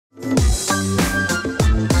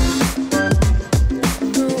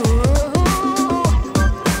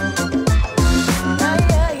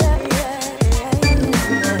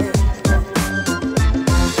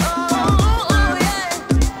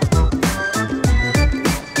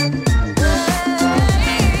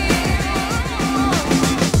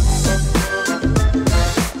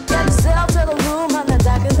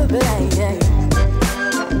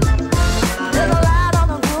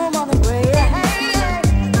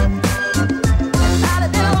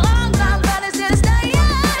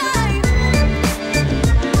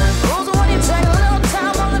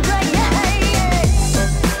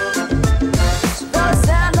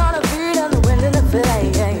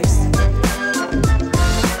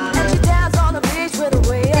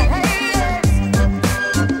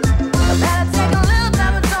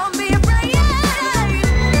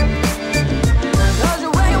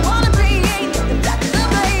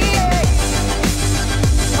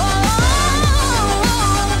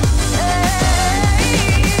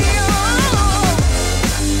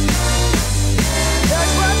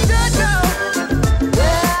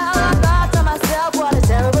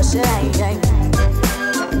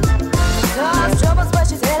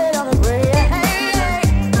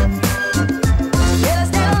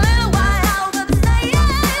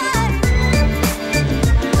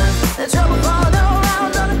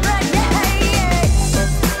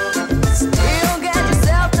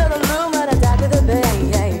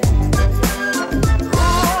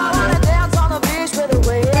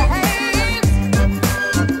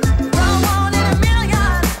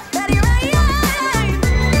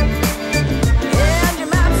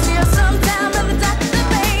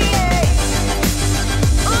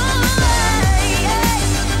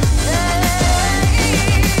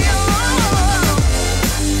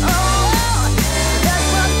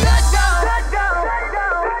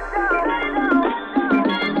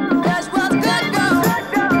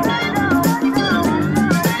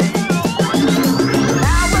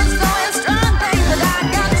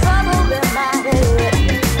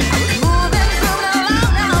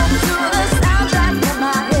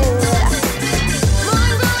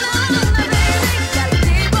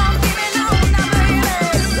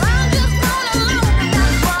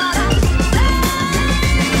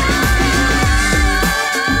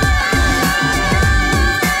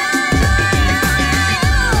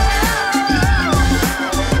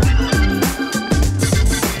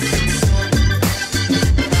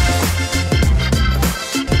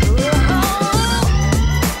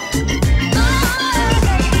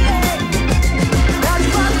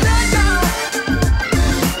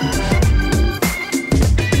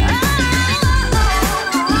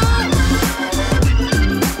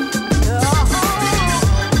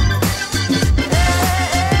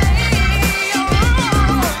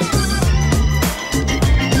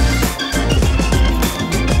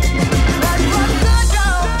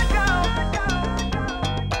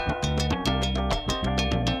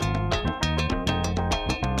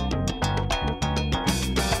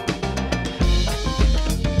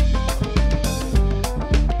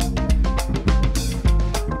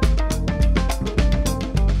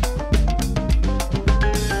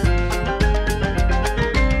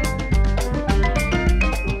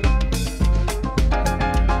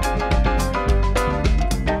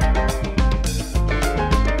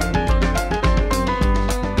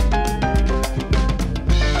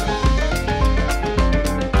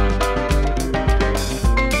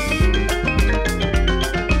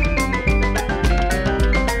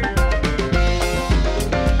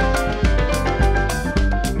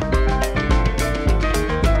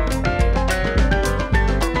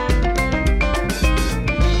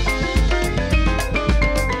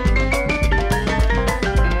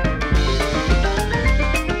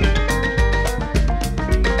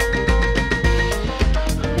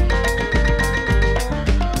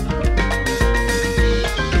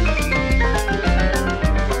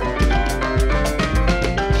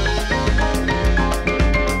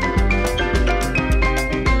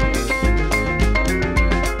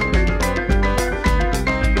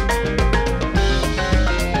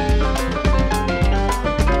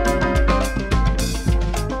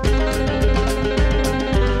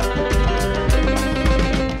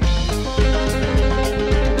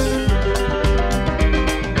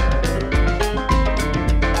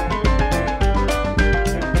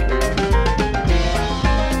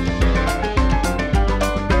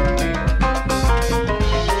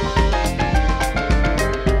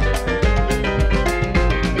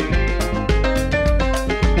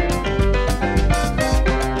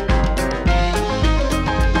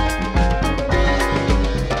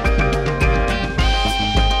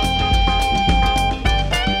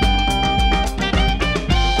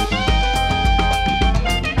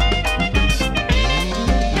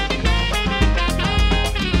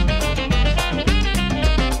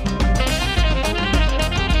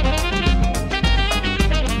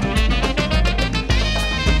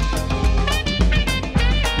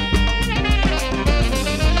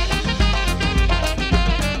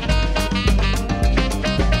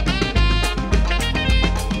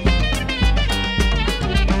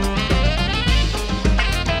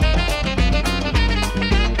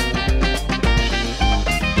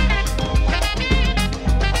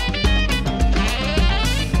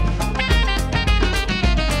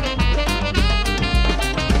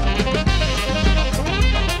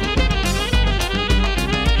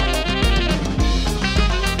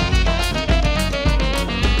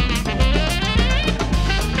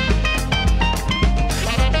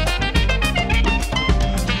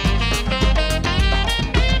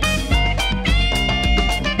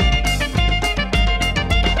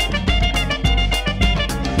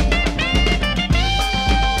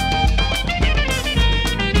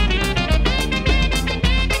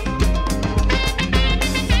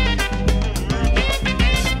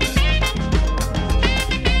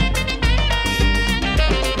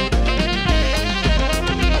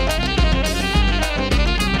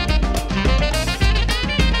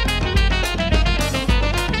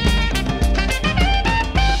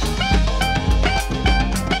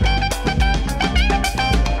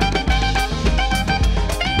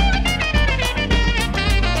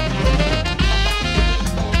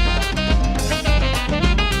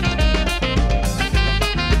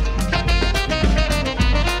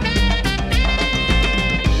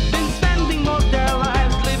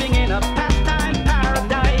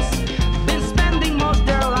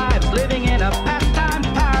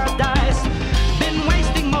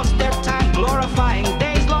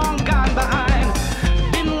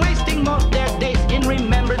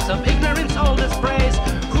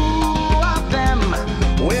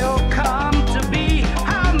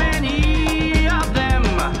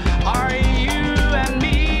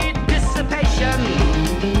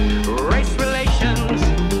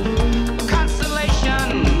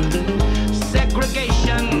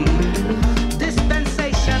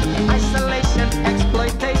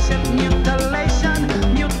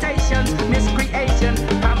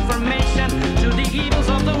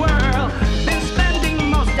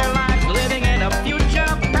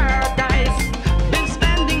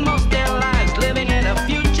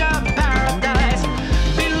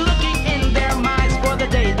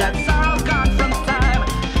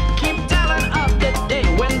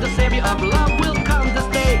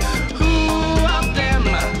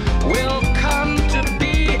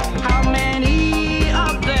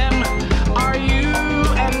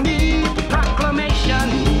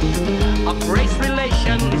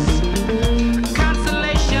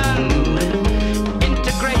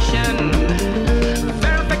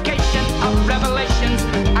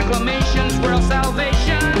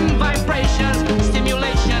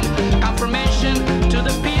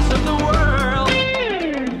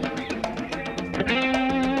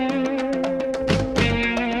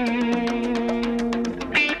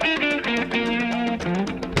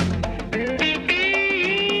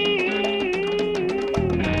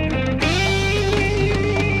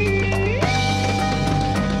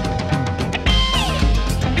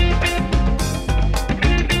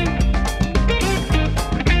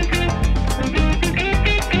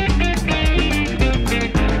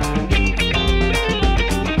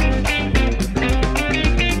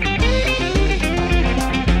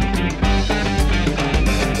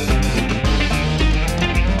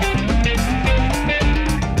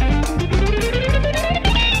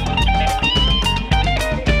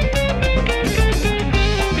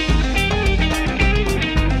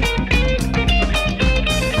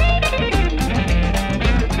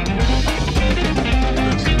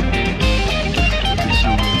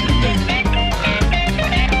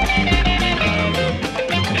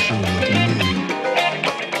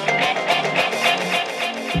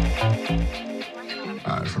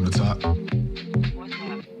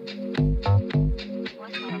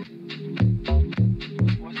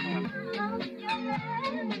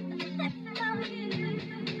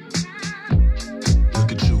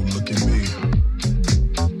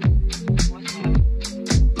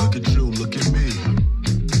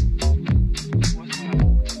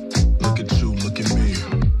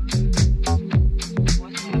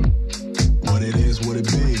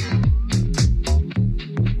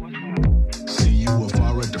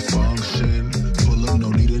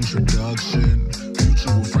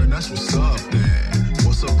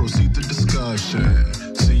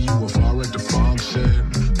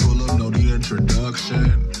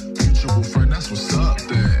introduction. Mutual friend, that's what's up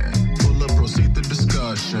then. Pull up, proceed the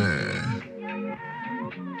discussion.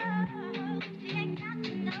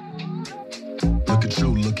 Look at you,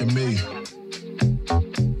 look at me.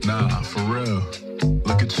 Nah, for real.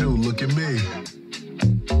 Look at you, look at me.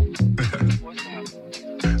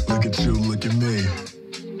 Look at you, look at me.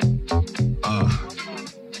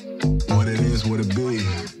 What it is, what it be.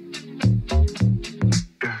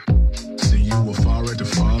 See you afar at the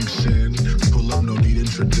function. Pull up, no need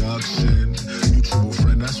introduction. Mutual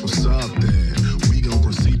friend, that's what's up then. We gon'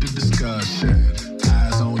 proceed to discussion.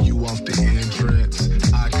 Eyes on you off the entrance.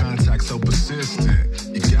 Eye contact so persistent.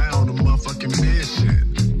 You got on a motherfucking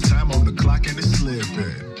mission. Time on the clock and it's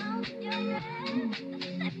slipping.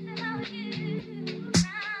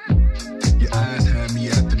 Your eyes had me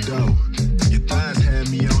at the door. Your thighs had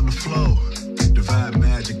me on the floor. Divine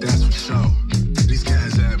magic, that's for sure. These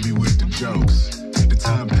guys at me with the jokes. The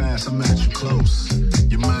time passed, I'm at you close.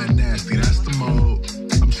 Your mind nasty, that's the mode.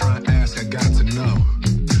 I'm trying to ask, I got to know.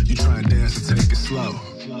 You try and dance and take it slow.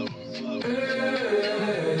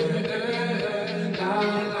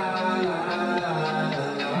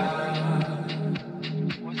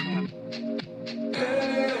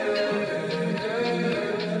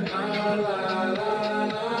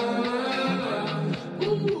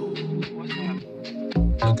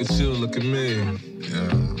 Look at you, look at me.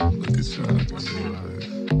 Yeah, look at you, look at me.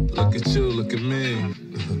 Look at you, look at me.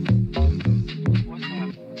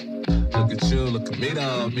 Look at you, look at me,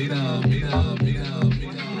 dog, me, dog, me, dog, me, dog, me,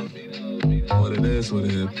 dog, me, dog, me, dog. What it is, what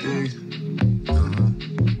it be.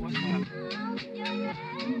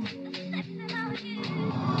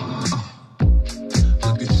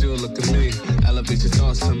 Look at you, look at me. Elevate your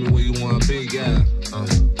thoughts, tell me where you wanna be, yeah.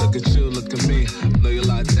 Look at you, look at me. Know you're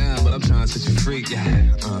locked down, but I'm trying to set you free,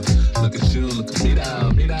 yeah. Look at you, look at me,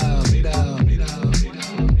 dog, me, dog, me, dog, me, dog, me,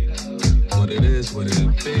 dog, me, dog. What it is, what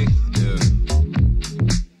it be, yeah.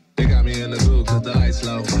 They got me in the groove cause the lights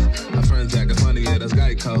low. My friends acting funny, yeah, that's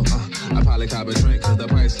Geico. I probably cop a drink cause the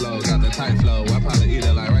price low. Got the tight flow, I probably eat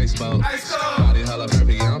it like rice bowl. Body hella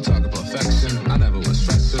perfect, yeah, I'm talking perfection. I never was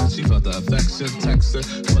stressing, she felt the affection. Text her,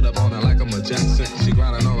 put up on her like I'm a Jetson. She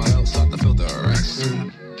grinding on my help, start to feel the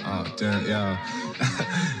erection. Oh, damn, yeah.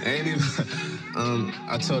 Ain't even,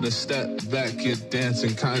 I told her step back, get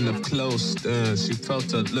dancing kind of close. She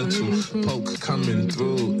felt a little poke coming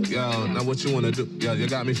through. Yo, now what you wanna do? Yo, you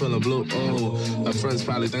got me feeling blue. Oh, her friends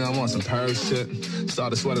probably think I want some perv shit.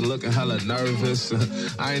 Started sweating, looking hella nervous.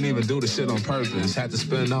 I ain't even do the shit on purpose. Had to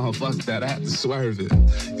spin all, fuck that, I had to swerve it.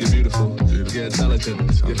 You're beautiful, you're intelligent.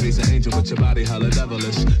 Your face an angel, but your body hella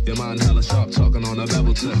devilish. Your mind hella sharp, talking on a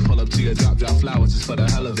bevel tip. Pull up to your drop flowers just for the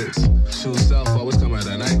hell of it. True self always come at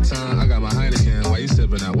the nighttime. I got my Heineken, why you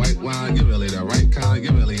sipping that white wine? You really the right kind,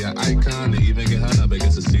 you really an icon. To even get her number,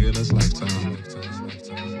 gets to see you in this lifetime.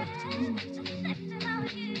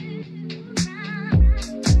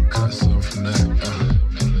 Cut some from that.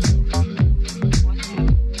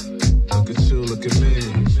 Look at you, look at me.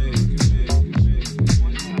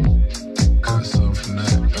 Cut some from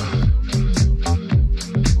that.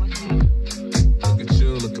 Look at you,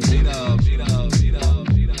 look at me, dog.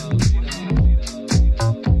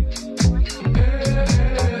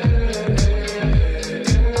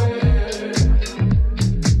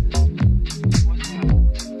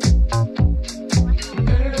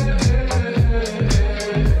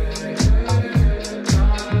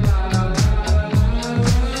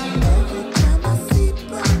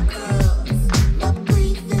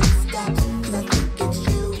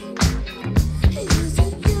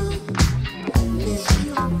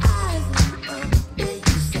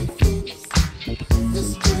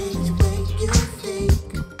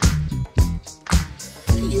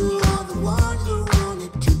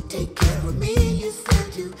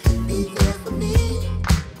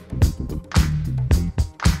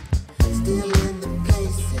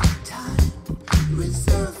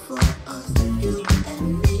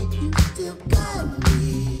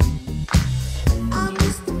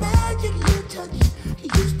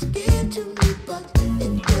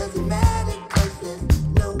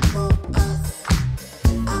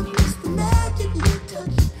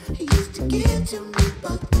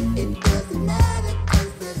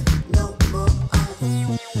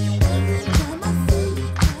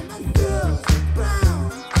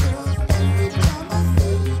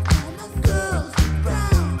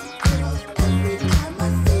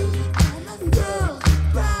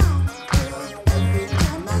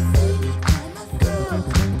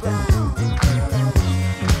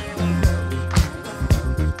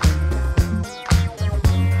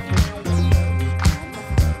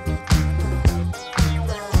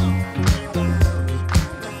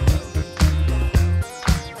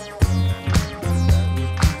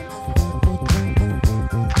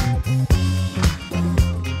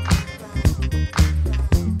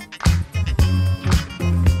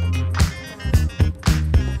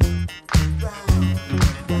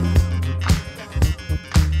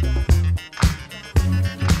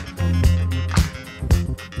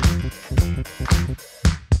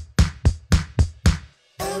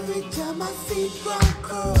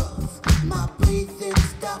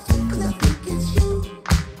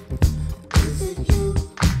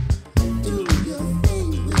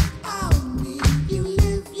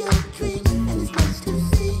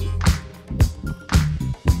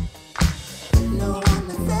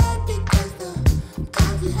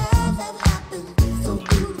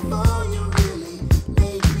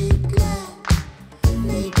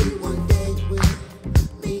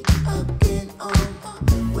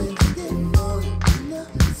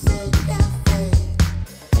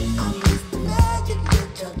 Magic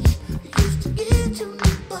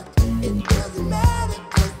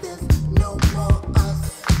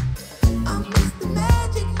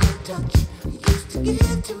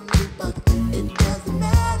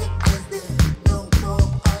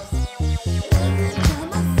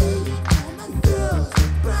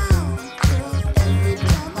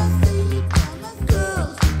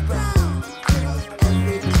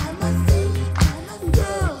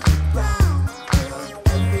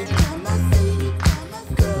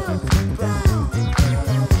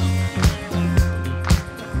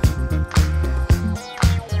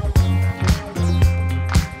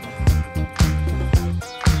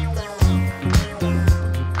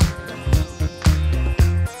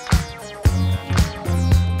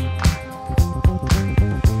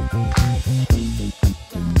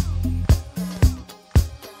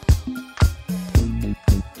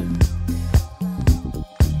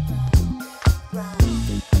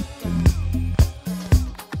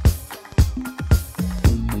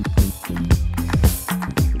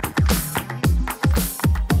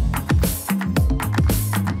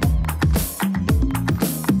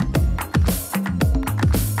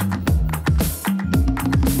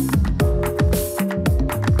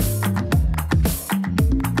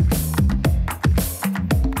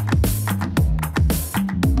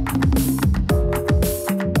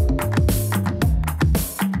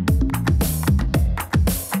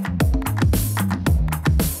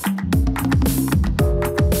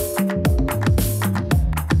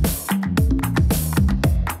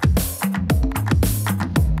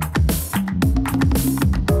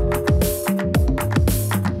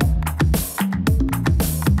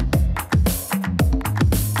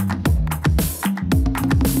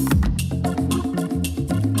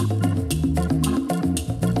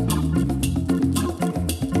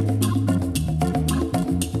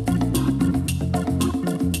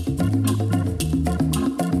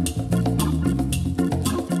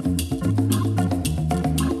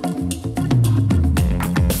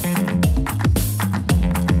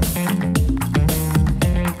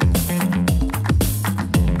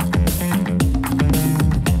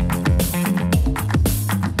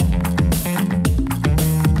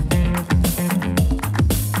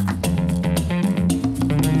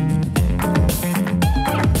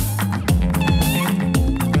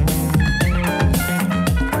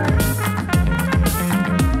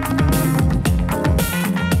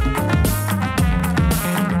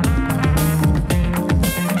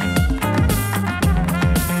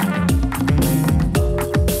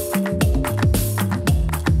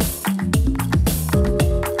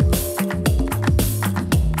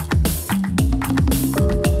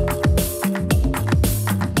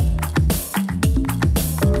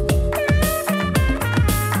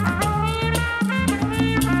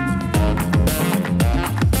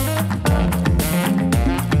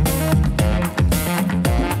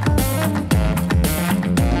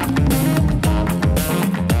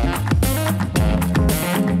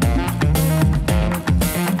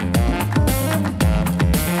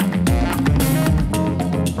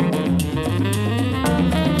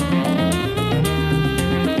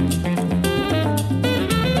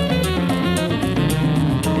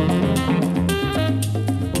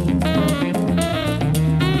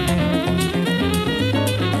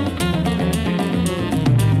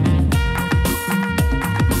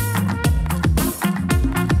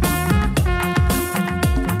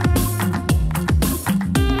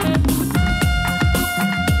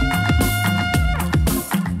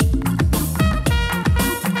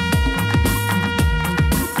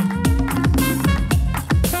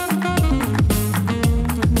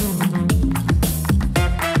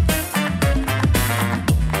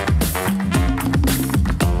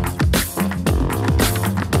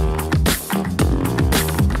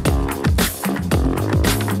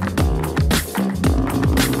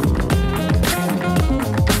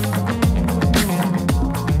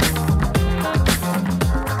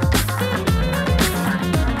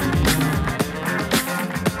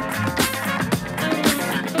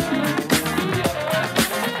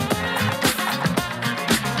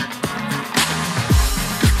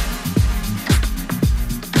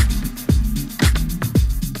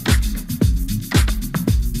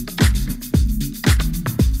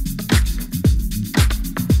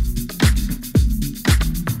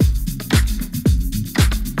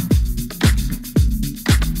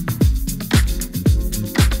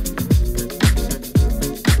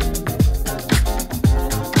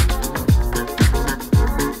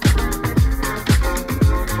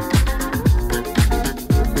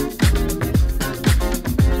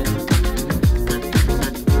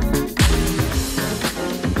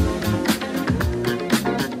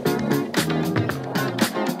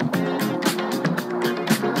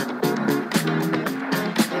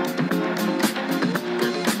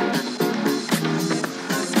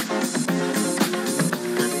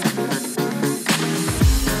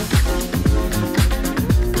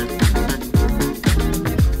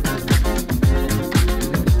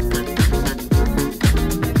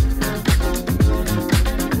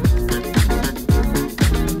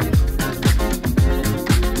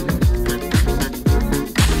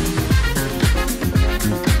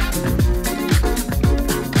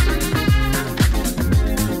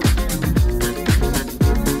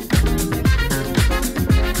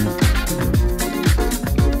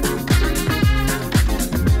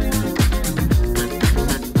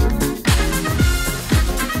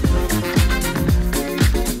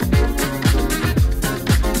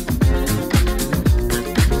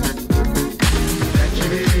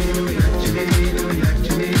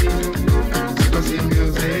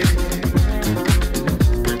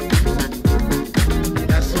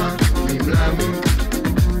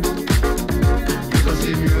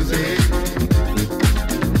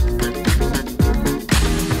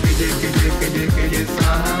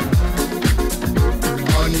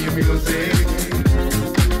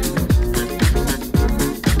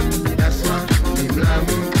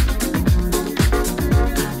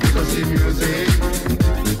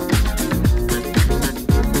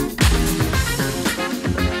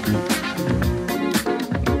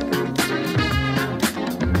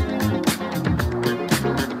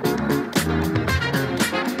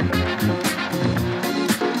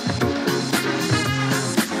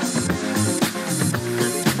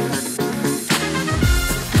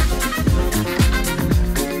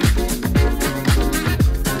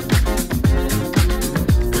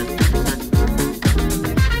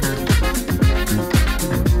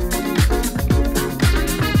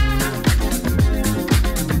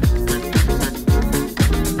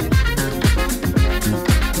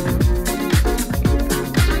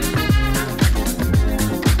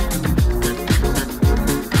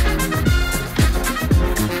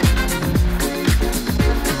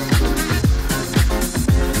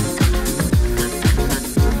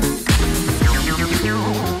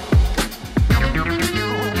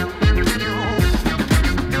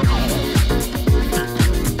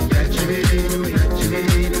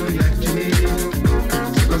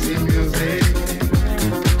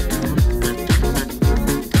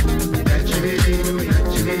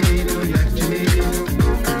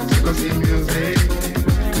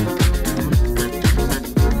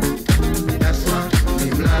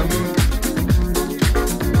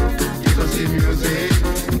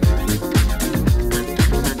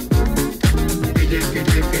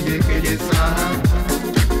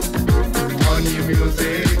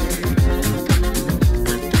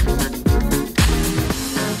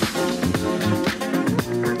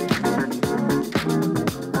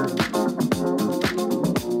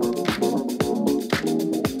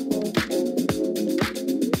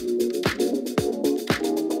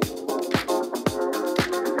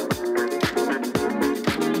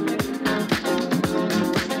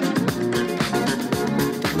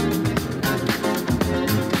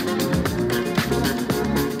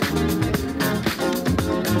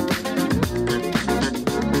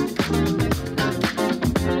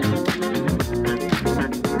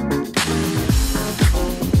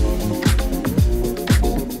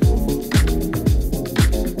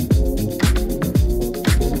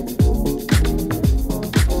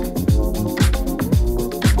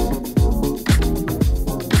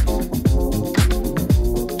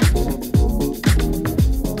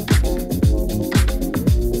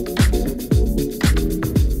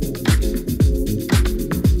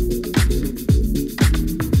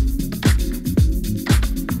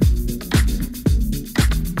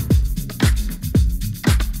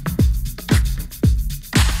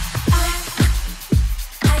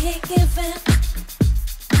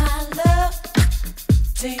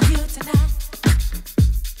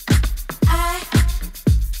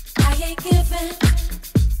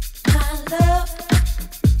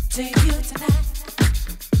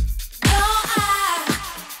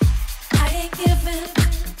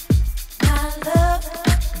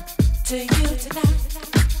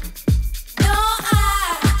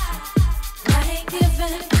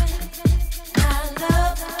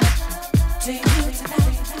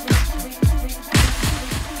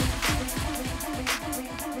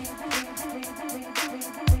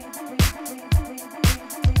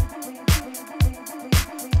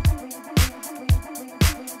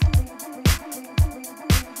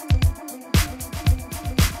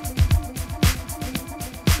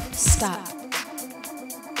Stop.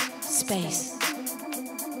 Space.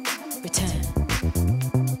 Return.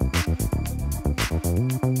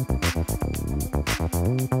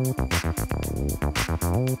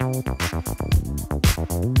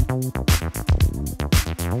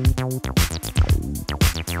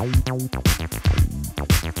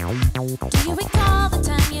 Do you recall the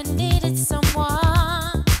time you needed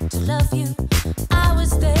someone to love you? I was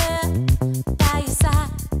there by your side.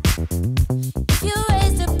 If you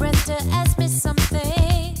raised a breath to ask me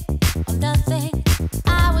something or nothing,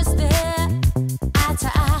 I was there eye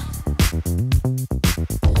to eye.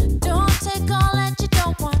 Don't take all that you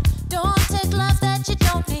don't want. Don't take love that you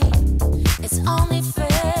don't need. It's only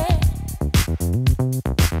fair.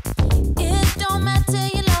 It don't matter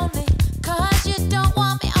you're lonely, 'cause you don't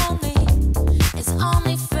want me only. It's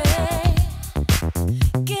only fair.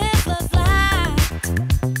 Give love life.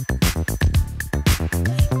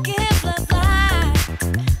 Give love life.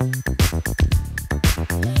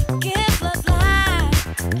 Give love life.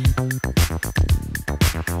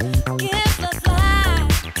 Give love life.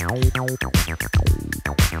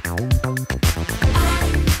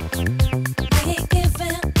 I ain't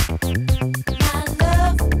giving my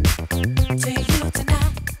love to you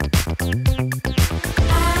tonight.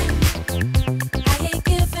 I ain't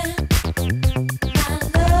giving my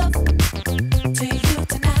love to you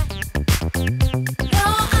tonight. No,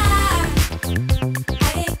 I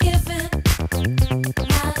ain't giving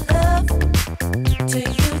my love to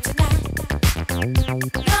you tonight.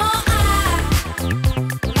 No, I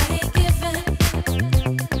ain't giving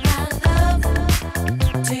my love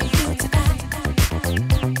to you tonight.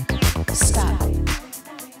 Stop.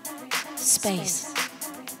 Space.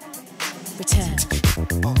 Return.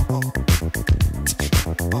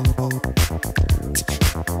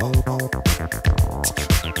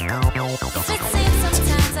 If it seems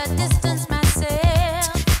sometimes I distance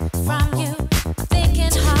myself from you, I'm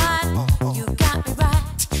thinking hard, you got me right.